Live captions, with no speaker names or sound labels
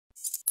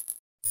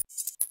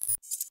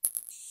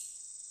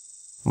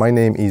My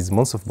name is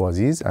Moncef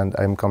Bouaziz and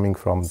I'm coming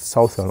from the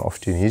southern of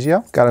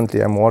Tunisia.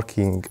 Currently I'm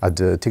working at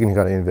the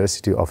Technical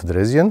University of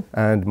Dresden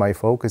and my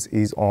focus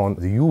is on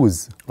the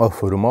use of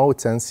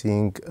remote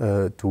sensing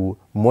to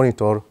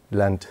monitor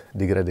land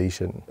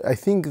degradation. I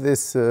think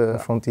this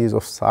Frontiers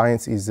of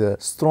Science is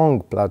a strong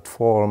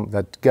platform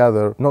that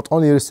gather not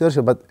only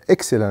researchers but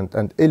excellent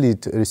and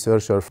elite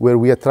researchers, where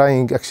we are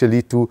trying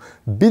actually to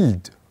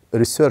build a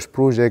research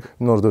project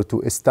in order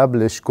to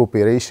establish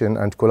cooperation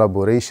and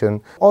collaboration.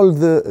 All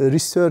the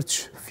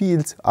research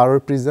fields are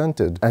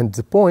represented, and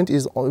the point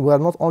is we are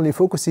not only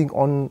focusing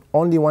on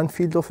only one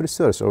field of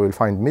research. So we'll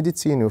find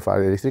medicine, we'll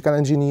find electrical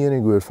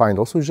engineering, we'll find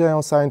also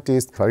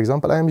geoscientists. For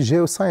example, I am a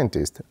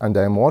geoscientist and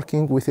I am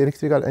working with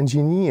electrical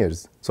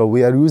engineers. So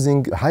we are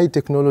using high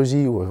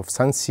technology of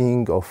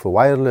sensing, of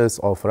wireless,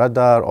 of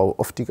radar, of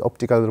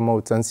optical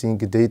remote sensing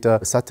data,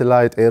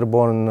 satellite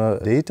airborne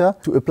data,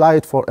 to apply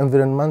it for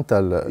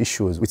environmental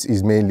issues, which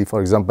is mainly,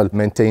 for example,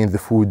 maintain the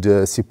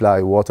food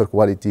supply, water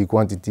quality,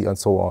 quantity, and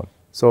so on.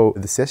 So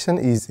the session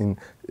is in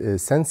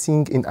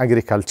sensing in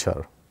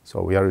agriculture.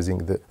 So we are using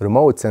the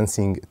remote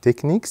sensing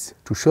techniques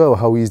to show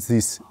how is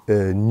this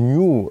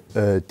new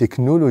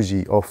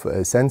technology of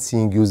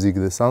sensing using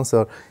the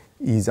sensor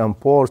is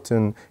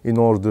important in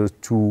order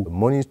to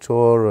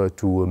monitor,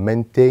 to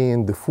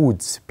maintain the food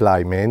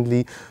supply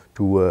mainly,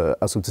 to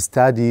also to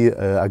study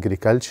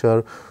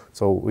agriculture.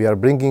 So we are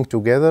bringing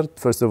together,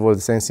 first of all,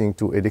 the sensing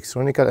to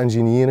electronic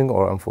engineering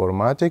or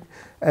informatics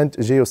and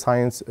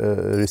geoscience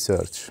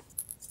research.